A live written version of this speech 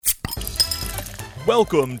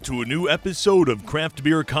Welcome to a new episode of Craft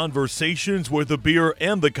Beer Conversations, where the beer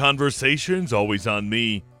and the conversation's always on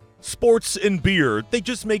me. Sports and beer, they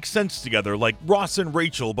just make sense together, like Ross and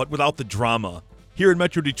Rachel, but without the drama. Here in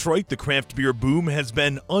Metro Detroit, the craft beer boom has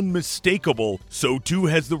been unmistakable. So too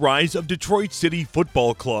has the rise of Detroit City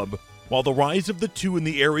Football Club. While the rise of the two in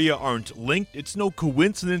the area aren't linked, it's no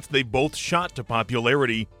coincidence they both shot to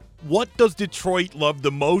popularity. What does Detroit love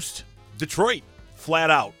the most? Detroit,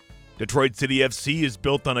 flat out. Detroit City FC is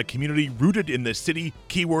built on a community rooted in the city.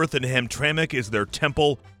 Keyworth and Hamtramck is their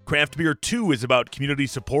temple. Craft beer, too, is about community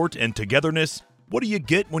support and togetherness. What do you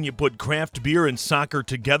get when you put craft beer and soccer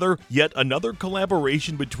together? Yet another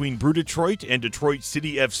collaboration between Brew Detroit and Detroit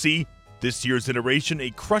City FC. This year's iteration, a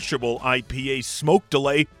crushable IPA smoke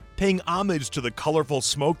delay, paying homage to the colorful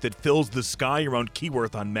smoke that fills the sky around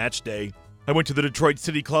Keyworth on match day. I went to the Detroit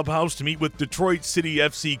City Clubhouse to meet with Detroit City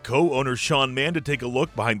FC co-owner Sean Mann to take a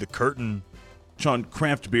look behind the curtain. Sean,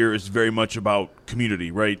 craft beer is very much about community,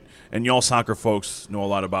 right? And y'all soccer folks know a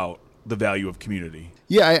lot about the value of community.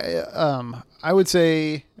 Yeah, I would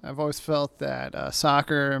say I've always felt that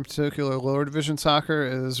soccer, in particular lower division soccer,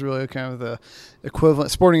 is really kind of the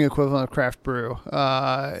sporting equivalent of craft brew.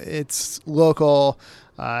 It's local.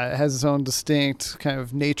 It has its own distinct kind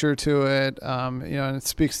of nature to it, and it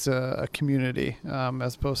speaks to a community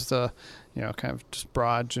as opposed to, kind of just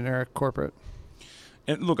broad, generic corporate.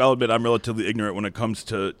 And look, I'll admit I'm relatively ignorant when it comes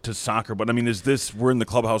to soccer, but I mean, we're in the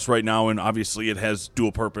clubhouse right now, and obviously it has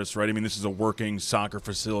dual purpose, right? I mean, this is a working soccer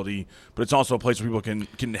facility, but it's also a place where people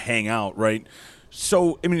can hang out, right?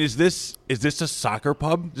 So, I mean, is this a soccer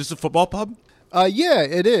pub? Is this a football pub? Yeah,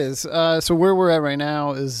 it is. So where we're at right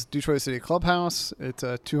now is Detroit City Clubhouse. It's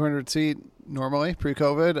a 200-seat, normally,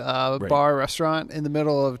 pre-COVID, right. Bar restaurant in the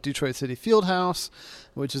middle of Detroit City Fieldhouse,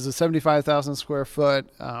 which is a 75,000 square foot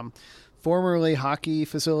formerly hockey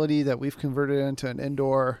facility that we've converted into an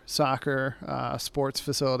indoor soccer sports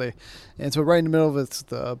facility. And so right in the middle of it's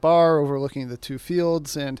the bar overlooking the two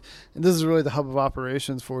fields. And this is really the hub of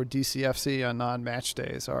operations for DCFC on non-match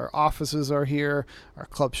days. Our offices are here, our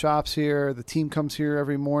club shop's here, the team comes here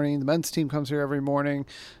every morning, the men's team comes here every morning.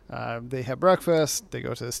 They have breakfast, they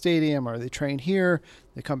go to the stadium, or they train here.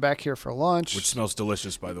 They come back here for lunch. Which smells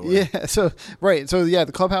delicious, by the way. Yeah, so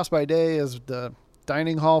the clubhouse by day is the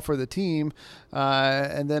dining hall for the team,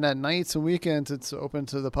 and then at nights and weekends it's open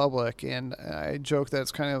to the public. And I joke that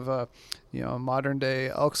it's kind of a modern day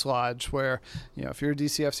Elks Lodge, where if you're a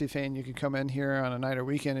DCFC fan, you can come in here on a night or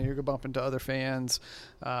weekend and you're gonna bump into other fans,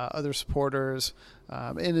 other supporters.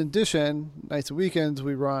 In addition, nights and weekends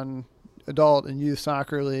we run adult and youth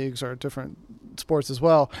soccer leagues or different sports as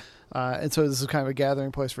well, and so this is kind of a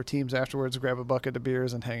gathering place for teams afterwards to grab a bucket of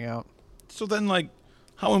beers and hang out. So then,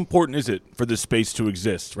 how important is it for this space to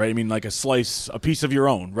exist, right? I mean, like a piece of your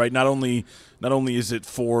own, right? Not only is it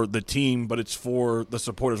for the team, but it's for the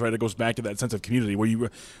supporters, right? It goes back to that sense of community where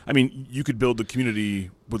you could build the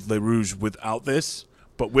community with Le Rouge without this,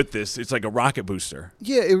 but with this, it's like a rocket booster.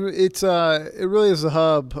 Yeah, it really is the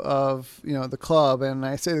hub of the club, and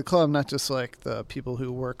I say the club not just like the people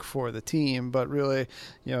who work for the team, but really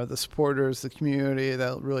the supporters, the community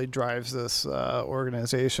that really drives this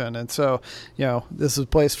organization. And so this is a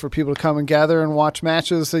place for people to come and gather and watch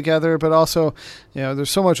matches together, but also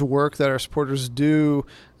there's so much work that our supporters do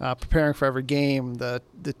preparing for every game. The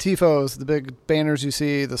tifos, the big banners you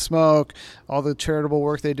see, the smoke, all the charitable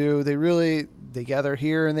work they do, they gather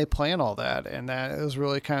here and they plan all that, and that is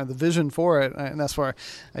really kind of the vision for it. And that's why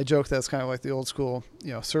I joke that's kind of like the old school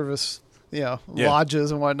service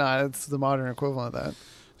lodges and whatnot. It's the modern equivalent of that.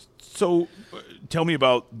 So tell me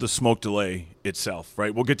about the smoke delay itself,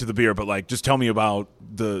 right? We'll get to the beer, but just tell me about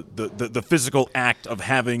the physical act of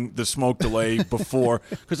having the smoke delay before,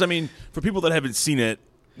 because I mean, for people that haven't seen it,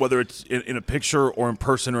 whether it's in a picture or in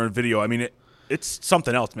person or in video, I mean, it's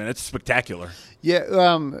something else, man. It's spectacular.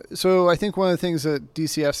 Yeah, so I think one of the things that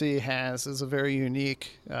DCFC has is a very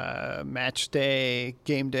unique match day,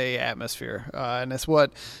 game day atmosphere. And it's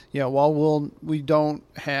what, while we don't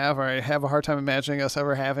have, or I have a hard time imagining us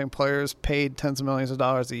ever having players paid tens of millions of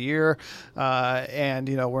dollars a year, and,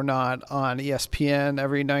 we're not on ESPN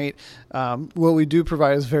every night, what we do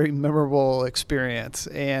provide is a very memorable experience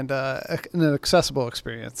and an accessible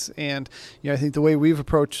experience. And, I think the way we've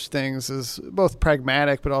approached things is both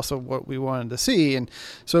pragmatic, but also what we wanted to see. And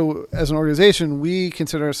so as an organization, we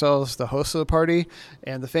consider ourselves the hosts of the party,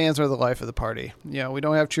 and the fans are the life of the party. We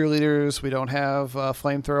don't have cheerleaders. We don't have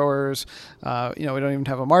flamethrowers. We don't even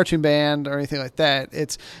have a marching band or anything like that.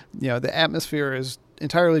 It's, the atmosphere is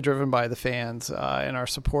entirely driven by the fans and our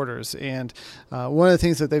supporters. And one of the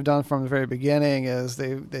things that they've done from the very beginning is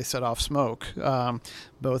they set off smoke,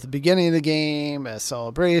 both at the beginning of the game, as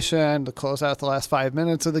celebration, to close out the last 5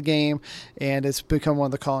 minutes of the game, and it's become one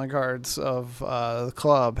of the calling cards of the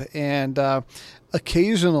club. And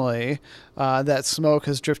occasionally, that smoke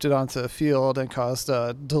has drifted onto the field and caused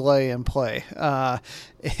a delay in play.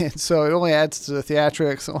 And so it only adds to the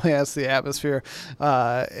theatrics, only adds to the atmosphere.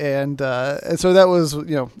 And so that was,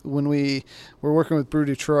 when we were working with Brew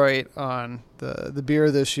Detroit on the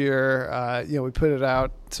beer this year, we put it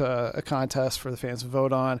out to a contest for the fans to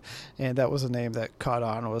vote on, and that was a name that caught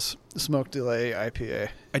on, was Smoke Delay IPA.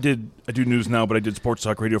 I do news now, but I did sports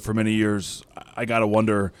talk radio for many years. I got to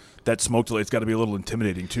wonder, that smoke delay's got to be a little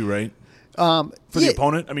intimidating too, right? For the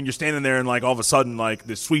opponent? I mean, you're standing there and all of a sudden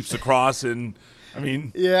this sweeps across and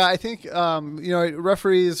Yeah, I think,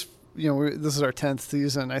 referees, this is our 10th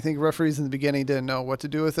season. I think referees in the beginning didn't know what to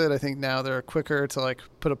do with it. I think now they're quicker to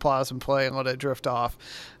put a pause in play and let it drift off.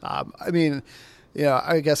 I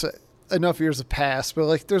guess enough years have passed,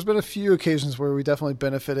 but there's been a few occasions where we definitely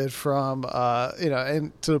benefited from,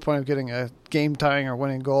 and to the point of getting a game tying or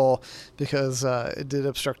winning goal because it did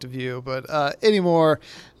obstruct the view. But anymore,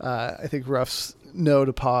 I think refs know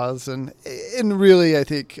to pause, and really, I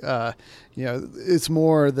think it's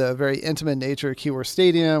more the very intimate nature of Keyworth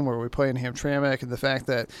Stadium where we play in Hamtramck, and the fact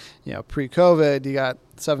that pre-COVID you got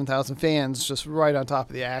 7,000 fans just right on top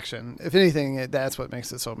of the action. If anything, that's what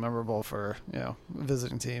makes it so memorable for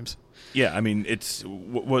visiting teams. Yeah, it's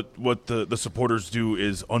what the supporters do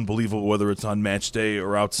is unbelievable, whether it's on match day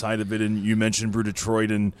or outside of it. And you mentioned Brew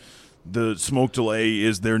Detroit, and the Smoke Delay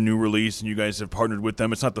is their new release, and you guys have partnered with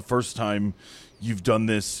them. It's not the first time you've done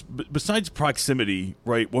this. Besides proximity,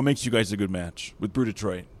 right, what makes you guys a good match with Brew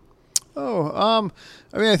Detroit? I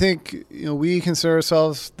think we consider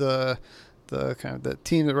ourselves the kind of the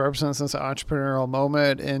team that represents this entrepreneurial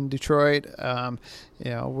moment in Detroit.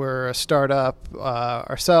 We're a startup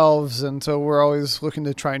ourselves, and so we're always looking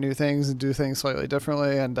to try new things and do things slightly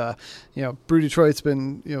differently. And Brew Detroit's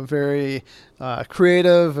been very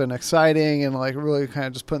creative and exciting, and really kind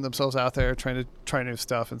of just putting themselves out there, trying to try new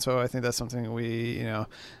stuff. And so I think that's something we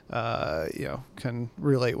can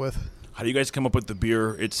relate with. How do you guys come up with the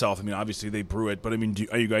beer itself? Obviously they brew it, but are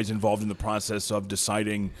you guys involved in the process of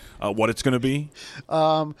deciding what it's going to be?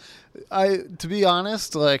 To be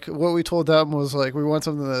honest, what we told them was we want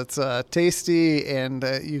something that's tasty and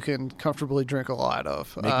you can comfortably drink a lot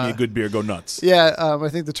of. Make me a good beer, go nuts. Yeah, I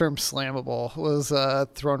think the term slammable was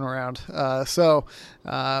thrown around. So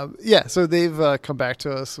they've come back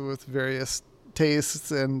to us with various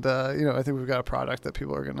tastes, and I think we've got a product that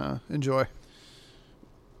people are going to enjoy.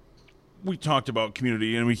 We talked about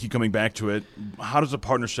community, and we keep coming back to it. How does a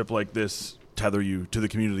partnership like this tether you to the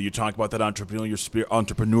community? You talk about that entrepreneurial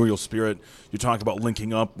spirit. You talk about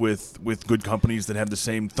linking up with good companies that have the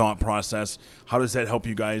same thought process. How does that help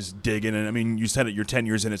you guys dig in? And you said it, you're 10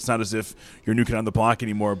 years in. It's not as if you're new kid on the block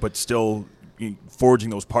anymore, but still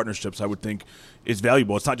forging those partnerships, I would think, is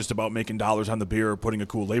valuable. It's not just about making dollars on the beer or putting a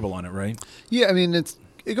cool label on it, right? Yeah,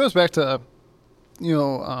 it goes back to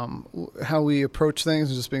how we approach things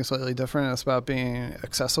and just being slightly different. It's about being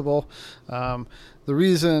accessible. The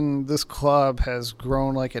reason this club has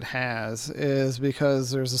grown like it has is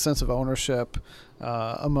because there's a sense of ownership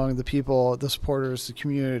among the people, the supporters, the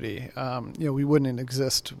community. We wouldn't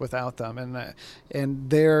exist without them, and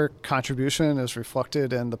their contribution is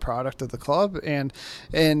reflected in the product of the club, and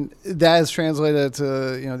that is translated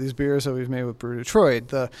to these beers that we've made with Brew Detroit.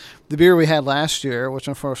 The beer we had last year, which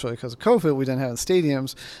unfortunately because of COVID we didn't have in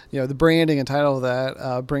stadiums, the branding and title of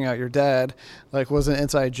that, Bring Out Your Dead, was an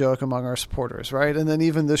inside joke among our supporters, right? And then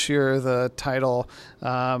even this year, the title,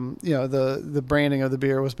 the branding of the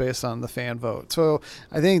beer was based on the fan vote. So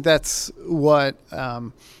I think that's what,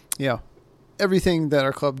 everything that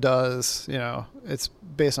our club does, it's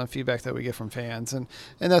based on feedback that we get from fans. And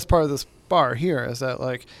that's part of this bar here is that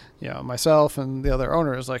myself and the other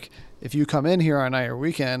owners, if you come in here on night or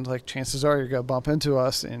weekend, chances are you're going to bump into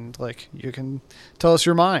us and you can tell us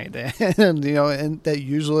your mind. And, and that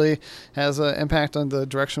usually has an impact on the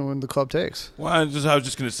direction when the club takes. Well, I was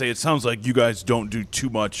just going to say, it sounds like you guys don't do too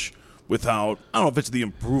much without, I don't know if it's the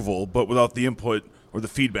approval, but without the input or the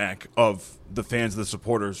feedback of the fans, the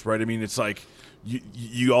supporters, right? It's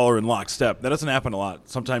you all are in lockstep. That doesn't happen a lot.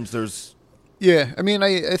 Sometimes there's... Yeah, I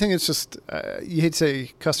think it's just, you hate to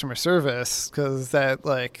say customer service because that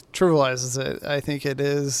trivializes it. I think it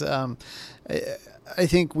is, I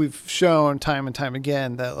think we've shown time and time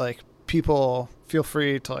again that people feel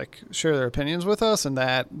free to like share their opinions with us, and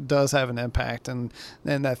that does have an impact, and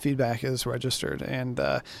that feedback is registered. And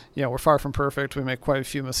we're far from perfect. We make quite a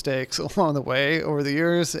few mistakes along the way over the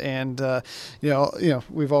years, and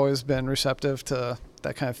we've always been receptive to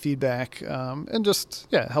that kind of feedback, and just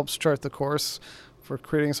it helps chart the course for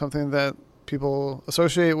creating something that people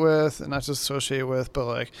associate with, and not just associate with, but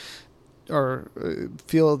like or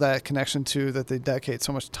feel that connection to, that they dedicate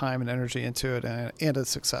so much time and energy into it, and its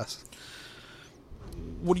success.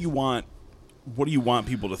 What do you want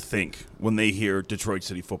people to think when they hear Detroit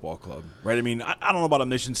City Football Club, right? I mean, I don't know about a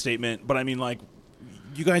mission statement, but I mean, like,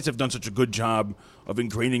 you guys have done such a good job of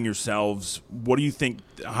ingraining yourselves. What do you think,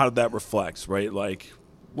 how that reflects, right? Like,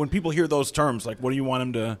 when people hear those terms, like, what do you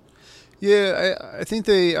want them to... Yeah, I think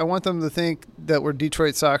I want them to think that we're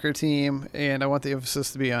Detroit soccer team, and I want the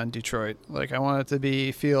emphasis to be on Detroit. Like, I want it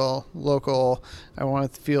to feel local. I want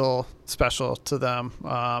it to feel special to them,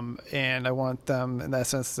 and I want them, in that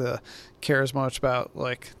sense, to care as much about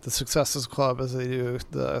like the success of the club as they do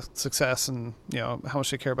the success, and how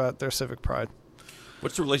much they care about their civic pride.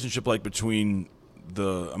 What's the relationship like between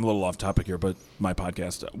I'm a little off topic here, but my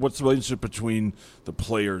podcast. What's the relationship between the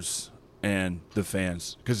players and the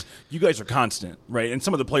fans? Because you guys are constant, right? And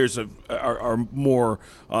some of the players are more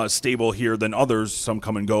stable here than others. Some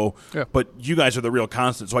come and go. Yeah. But you guys are the real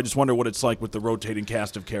constant. So I just wonder what it's like with the rotating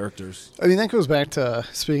cast of characters. I mean, that goes back to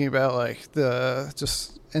speaking about like the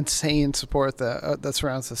just insane support that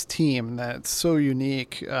surrounds this team, and that's so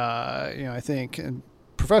unique. I think in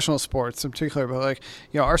professional sports in particular, but like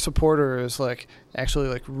our supporters like actually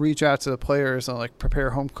like reach out to the players and like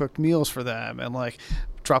prepare home cooked meals for them, and like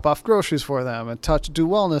drop off groceries for them, and do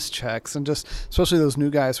wellness checks, and just especially those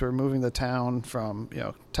new guys who are moving to town from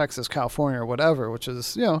Texas, California, or whatever, which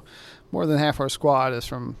is more than half our squad is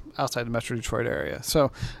from outside the Metro Detroit area.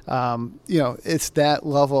 So it's that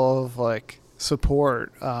level of like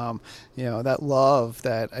support, that love,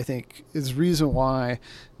 that I think is the reason why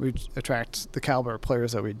we attract the caliber of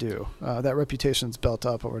players that we do. That reputation's built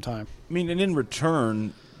up over time. I mean, and in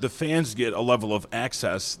return, the fans get a level of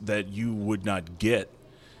access that you would not get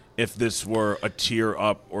if this were a tier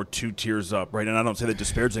up or 2 tiers up, right? And I don't say that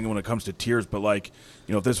disparaging when it comes to tiers, but like,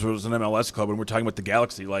 if this was an MLS club and we're talking about the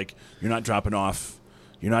Galaxy, like, you're not dropping off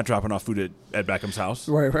food at Beckham's house.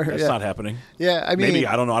 Right. That's not happening. Yeah, I mean, maybe,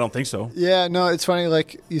 I don't know. I don't think so. Yeah, no, it's funny.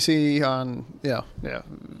 Like you see on,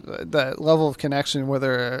 that level of connection,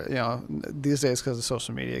 whether these days because of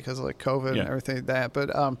social media, because of like COVID and everything like that.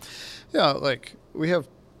 But like we have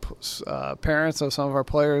parents of some of our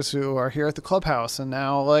players who are here at the clubhouse and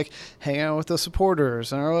now like hang out with the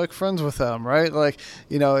supporters and are like friends with them, right? Like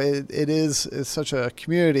it's such a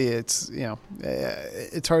community. It's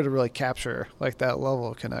it's hard to really capture like that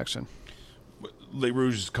level of connection. Les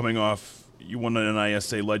Rouges is coming off. You won an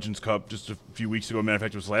NISA Legends Cup just a few weeks ago. Matter of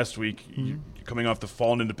fact, it was last week. Mm-hmm. You're coming off the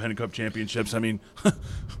Fallen Independent Cup championships. I mean,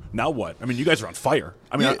 now what? I mean, you guys are on fire.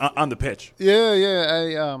 I mean, on the pitch.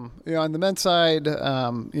 Yeah. On the men's side,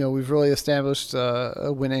 we've really established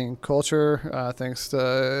a winning culture thanks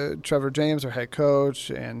to Trevor James, our head coach,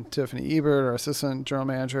 and Tiffany Ebert, our assistant general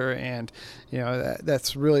manager, and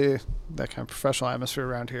that's really that kind of professional atmosphere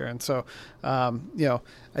around here. And so,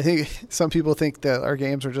 I think some people think that our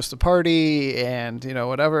games are just a party and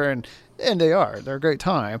whatever, and they are. They're a great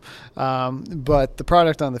time, but the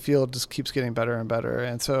product on the field just keeps getting better and better.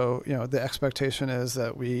 And so, the expectation is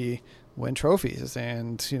that we win trophies.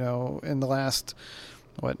 And in the last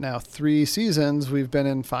 3 seasons, we've been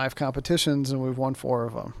in 5 competitions and we've won 4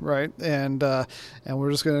 of them, right? And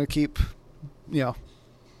we're just going to keep,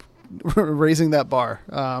 raising that bar.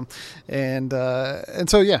 And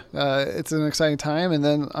so, it's an exciting time. And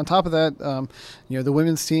then on top of that, the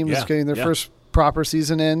women's team is getting their first proper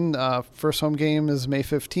season in. First home game is May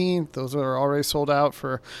 15th. Those are already sold out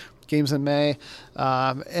for games in May.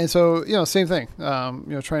 And so, same thing, trying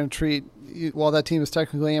to treat, while that team is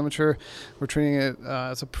technically amateur, we're treating it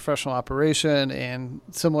as a professional operation, and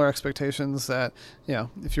similar expectations that,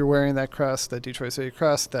 if you're wearing that crest, that Detroit City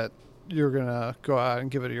crest, that you're going to go out and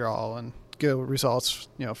give it your all and get results,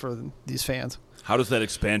 for these fans. How does that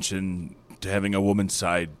expansion to having a women's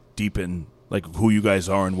side deepen, like, who you guys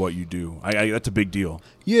are and what you do? That's a big deal.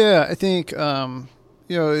 Yeah, I think,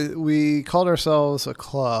 we called ourselves a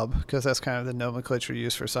club because that's kind of the nomenclature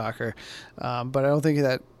used for soccer. But I don't think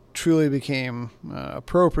that truly became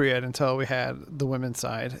appropriate until we had the women's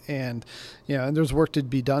side. And, and there's work to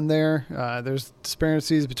be done there. There's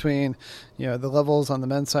disparities between, the levels on the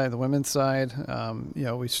men's side and the women's side.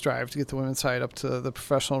 We strive to get the women's side up to the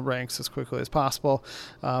professional ranks as quickly as possible.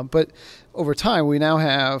 But over time, we now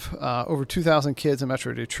have over 2,000 kids in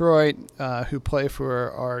Metro Detroit who play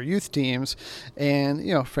for our youth teams.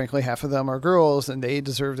 And, frankly, half of them are girls, and they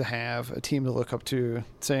deserve to have a team to look up to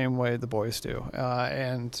the same way the boys do.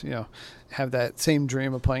 And have that same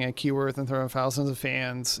dream of playing at Keyworth and throwing thousands of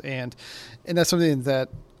fans. And that's something that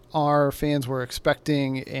our fans were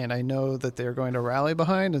expecting, and I know that they're going to rally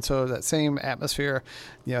behind. And so that same atmosphere,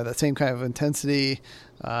 that same kind of intensity,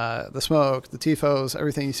 the smoke, the tifos,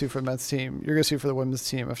 everything you see for the men's team, you're going to see for the women's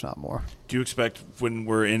team, if not more. Do you expect when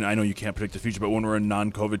we're in, I know you can't predict the future, but when we're in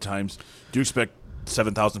non-COVID times, do you expect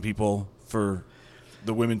 7,000 people for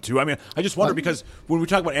the women too? I mean, I just wonder because when we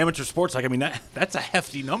talk about amateur sports, that's a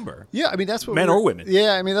hefty number. Yeah, I mean that's what men or women.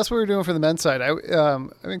 Yeah, I mean that's what we're doing for the men's side.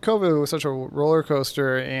 COVID was such a roller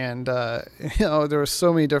coaster, and there were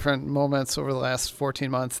so many different moments over the last 14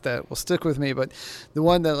 months that will stick with me. But the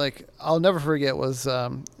one that I'll never forget was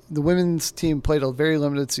the women's team played a very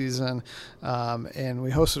limited season, and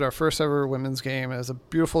we hosted our first ever women's game. It was a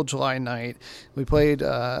beautiful July night. We played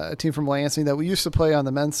a team from Lansing that we used to play on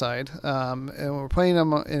the men's side, and we're playing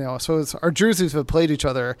them, so our jerseys have played each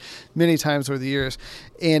other many times over the years,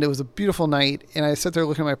 and it was a beautiful night. And I sat there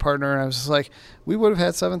looking at my partner, and I was just like, we would have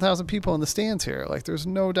had 7,000 people in the stands here. There's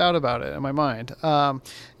no doubt about it in my mind. And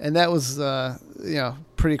that was,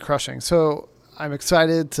 pretty crushing. So I'm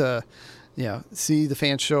excited to see the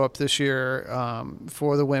fans show up this year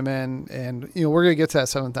for the women, and we're going to get to that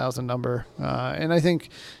 7,000 number. And I think,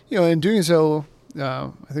 in doing so,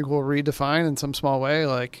 I think we'll redefine in some small way,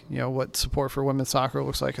 what support for women's soccer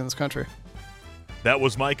looks like in this country. That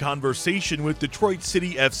was my conversation with Detroit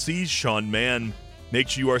City FC's Sean Mann. Make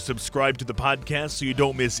sure you are subscribed to the podcast so you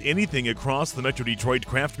don't miss anything across the Metro Detroit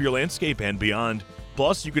craft beer landscape and beyond.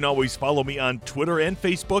 Plus, you can always follow me on Twitter and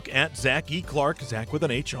Facebook at Zach E. Clark, Zach with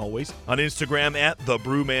an H always, on Instagram at The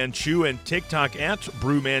Brewman Chew, and TikTok at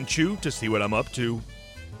Brewman Chew to see what I'm up to.